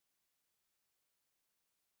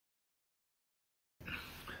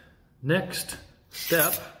Next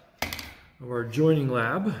step of our joining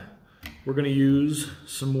lab, we're going to use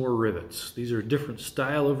some more rivets. These are a different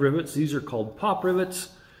style of rivets. These are called pop rivets.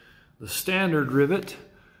 The standard rivet,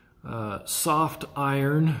 soft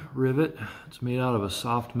iron rivet. It's made out of a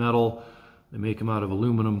soft metal. They make them out of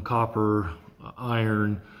aluminum, copper,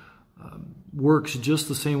 iron. Works just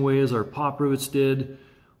the same way as our pop rivets did.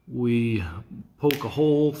 We poke a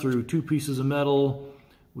hole through 2 pieces of metal.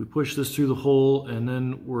 We push this through the hole, and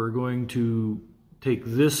then we're going to take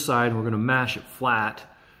this side and we're going to mash it flat.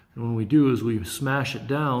 And when we do is we smash it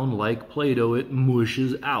down like Play-Doh, it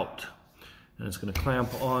mushes out. And it's going to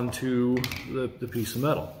clamp onto the piece of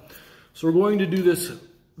metal. So we're going to do this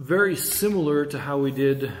very similar to how we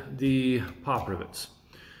did the pop rivets.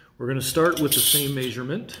 We're going to start with the same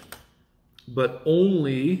measurement, but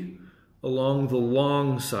only along the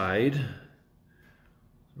long side.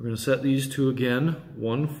 We're going to set these two again,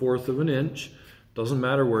 1/4 of an inch. Doesn't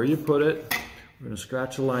matter where you put it. We're going to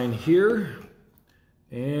scratch a line here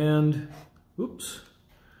and, oops,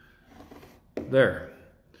 there.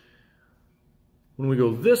 When we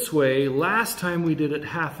go this way, last time we did it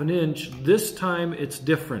 1/2 inch. This time it's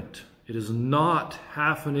different. It is not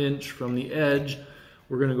 1/2 inch from the edge.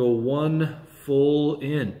 We're going to go 1 full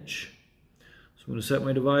inch. So I'm going to set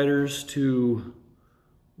my dividers to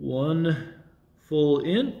 1 full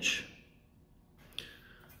inch,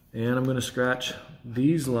 and I'm going to scratch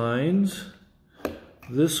these lines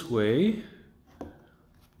this way.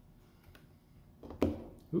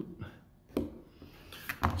 Oop.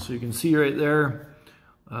 So you can see right there,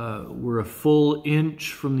 we're a full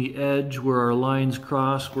inch from the edge where our lines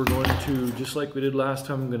cross. We're going to, just like we did last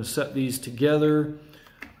time, I'm going to set these together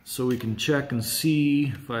so we can check and see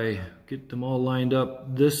if I get them all lined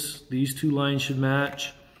up. These 2 lines should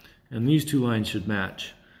match, and these 2 lines should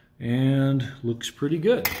match, and looks pretty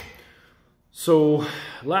good. So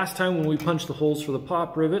last time when we punched the holes for the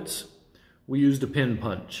pop rivets, we used a pin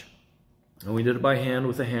punch, and we did it by hand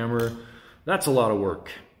with a hammer. That's a lot of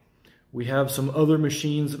work. We have some other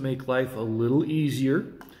machines that make life a little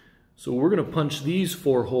easier. So we're going to punch these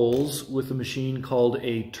 4 holes with a machine called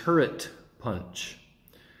a turret punch.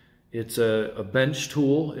 It's a bench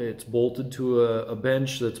tool. It's bolted to a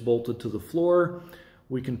bench that's bolted to the floor.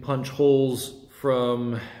 We can punch holes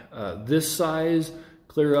from this size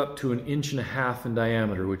clear up to 1.5 inches in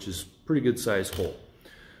diameter, which is a pretty good size hole.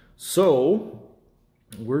 So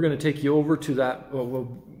we're going to take you over to that.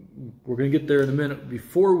 Well, we're going to get there in a minute.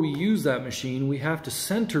 Before we use that machine, we have to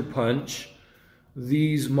center punch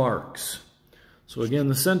these marks. So again,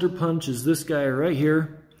 the center punch is this guy right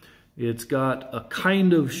here. It's got a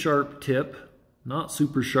kind of sharp tip, not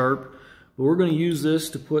super sharp, but we're going to use this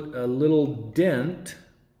to put a little dent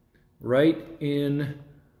right in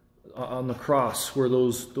on the cross where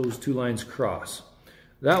those 2 lines cross.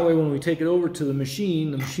 That way when we take it over to the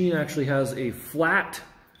machine actually has a flat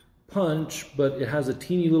punch, but it has a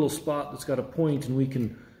teeny little spot that's got a point, and we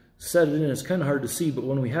can set it in. It's kind of hard to see, but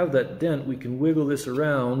when we have that dent, we can wiggle this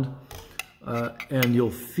around, and you'll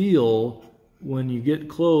feel when you get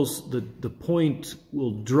close, the point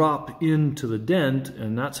will drop into the dent,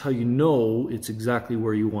 and that's how you know it's exactly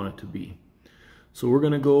where you want it to be. So we're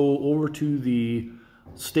going to go over to the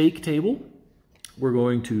stake table. We're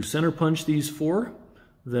going to center punch these 4.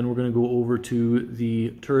 Then we're going to go over to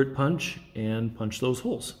the turret punch and punch those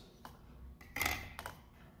holes.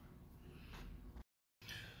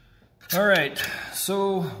 All right,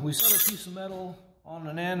 so we set a piece of metal on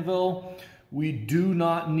an anvil. We do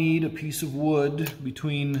not need a piece of wood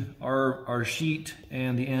between our sheet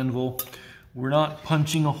and the anvil. We're not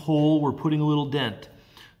punching a hole, we're putting a little dent.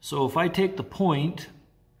 So if I take the point,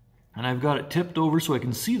 and I've got it tipped over so I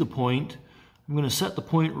can see the point, I'm going to set the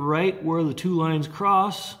point right where the 2 lines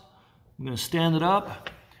cross. I'm going to stand it up,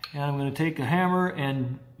 and I'm going to take a hammer,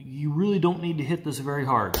 and you really don't need to hit this very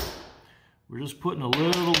hard. We're just putting a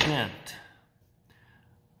little dent.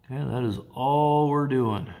 Okay, that is all we're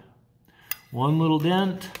doing. 1 little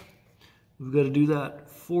dent. We've got to do that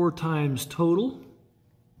 4 times total.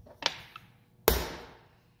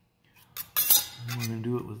 And we're going to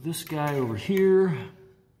do it with this guy over here.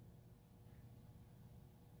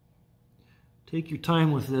 Take your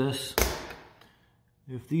time with this.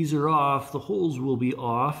 If these are off, the holes will be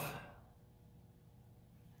off.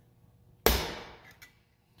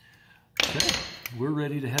 Okay, we're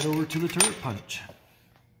ready to head over to the turret punch.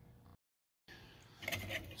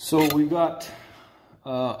 So we've got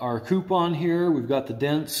our coupon here, we've got the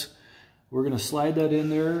dents. We're going to slide that in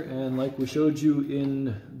there, and like we showed you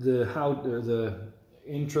in the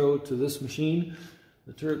intro to this machine,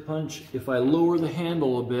 the turret punch, if I lower the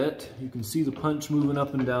handle a bit, you can see the punch moving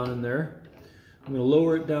up and down in there. I'm going to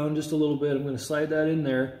lower it down just a little bit. I'm going to slide that in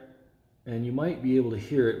there, and you might be able to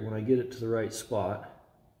hear it when I get it to the right spot.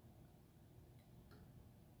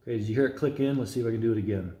 Okay, did you hear it click in? Let's see if I can do it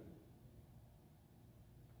again.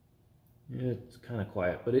 Yeah, it's kind of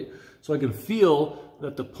quiet, but so I can feel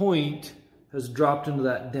that the point has dropped into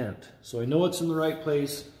that dent. So I know it's in the right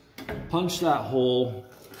place. Punch that hole.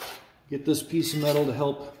 Get this piece of metal to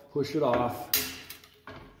help push it off.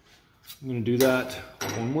 I'm going to do that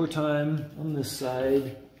one more time on this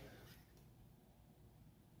side.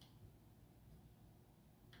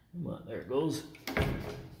 Come on, there it goes.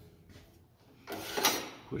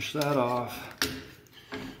 Push that off.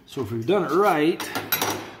 So if we've done it right,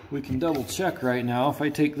 we can double check right now. If I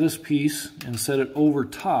take this piece and set it over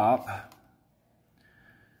top,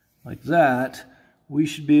 like that, we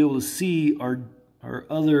should be able to see our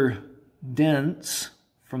other dents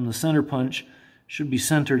from the center punch should be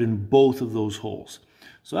centered in both of those holes.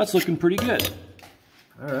 So that's looking pretty good.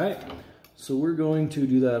 All right, so we're going to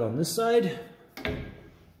do that on this side.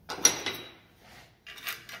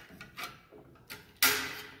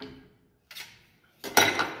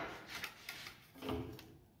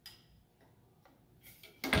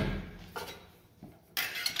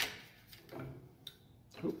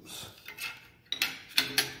 Oops.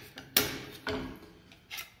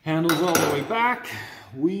 Handles all the way back.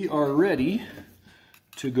 We are ready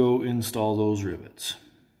to go install those rivets.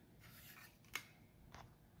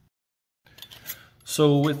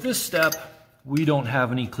 So with this step, we don't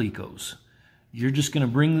have any clecos. You're just gonna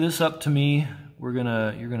bring this up to me. You're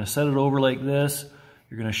gonna set it over like this.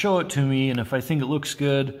 You're gonna show it to me, and if I think it looks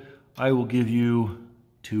good, I will give you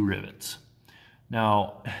 2 rivets.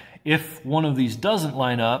 Now, if one of these doesn't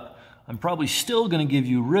line up, I'm probably still gonna give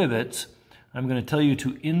you rivets. I'm gonna tell you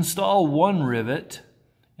to install 1 rivet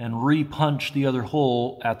and re-punch the other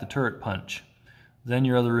hole at the turret punch. Then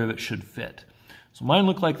your other rivet should fit. So mine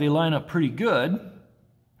look like they line up pretty good.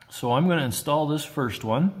 So I'm gonna install this first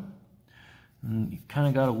one. And you kind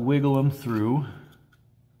of gotta wiggle them through.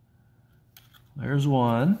 There's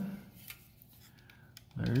 1.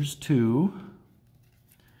 There's 2.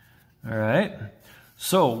 All right.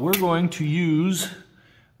 So we're going to use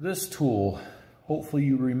this tool. Hopefully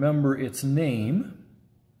you remember its name.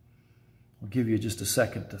 I'll give you just a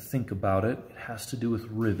second to think about it. It has to do with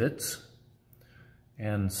rivets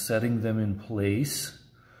and setting them in place.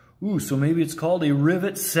 Ooh, so maybe it's called a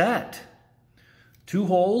rivet set. 2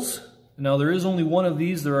 holes. Now there is only 1 of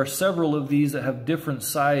these. There are several of these that have different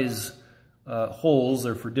size holes.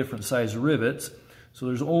 They're for different size rivets. So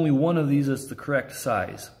there's only 1 of these that's the correct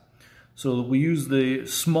size. So we use the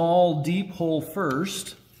small deep hole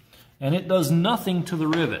first, and it does nothing to the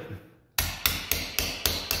rivet.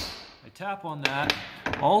 I tap on that.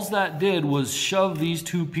 All that did was shove these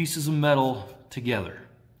 2 pieces of metal together.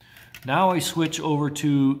 Now I switch over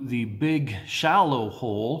to the big shallow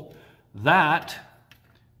hole. That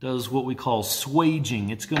does what we call swaging.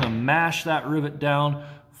 It's going to mash that rivet down,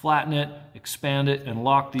 flatten it, expand it, and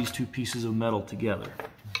lock these 2 pieces of metal together.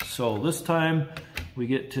 So this time we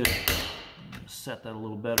get to set that a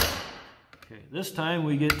little better. Okay, this time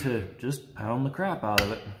we get to just pound the crap out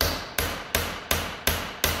of it.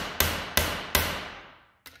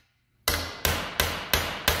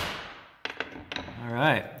 All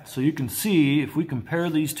right, so you can see if we compare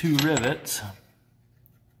these 2 rivets,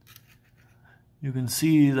 you can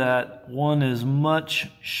see that one is much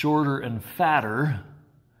shorter and fatter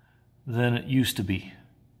than it used to be.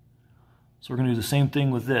 So we're going to do the same thing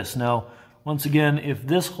with this. Now, once again, if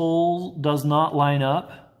this hole does not line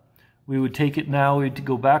up, we would take it now, we'd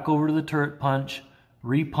go back over to the turret punch,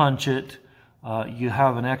 re-punch it. You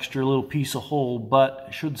have an extra little piece of hole, but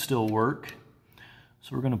it should still work.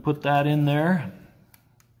 So we're going to put that in there.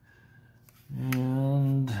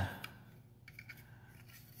 And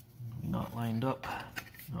not lined up.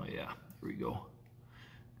 Oh yeah, here we go.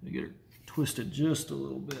 Gonna get it twisted just a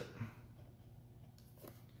little bit.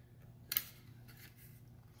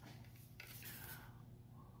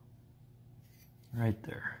 Right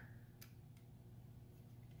there.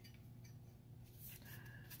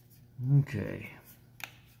 Okay.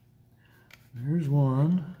 There's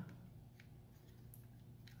one.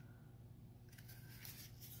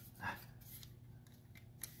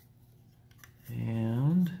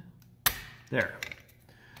 And there.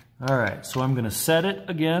 All right, so I'm going to set it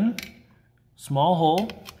again. Small hole.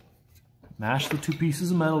 Mash the 2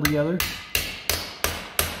 pieces of metal together.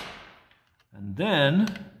 And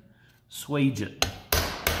then swage it.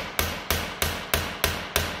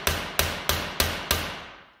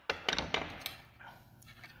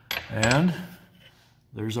 And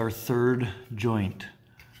there's our 3rd joint.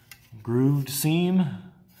 Grooved seam,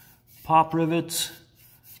 pop rivets,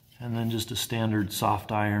 and then just a standard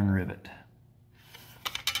soft iron rivet.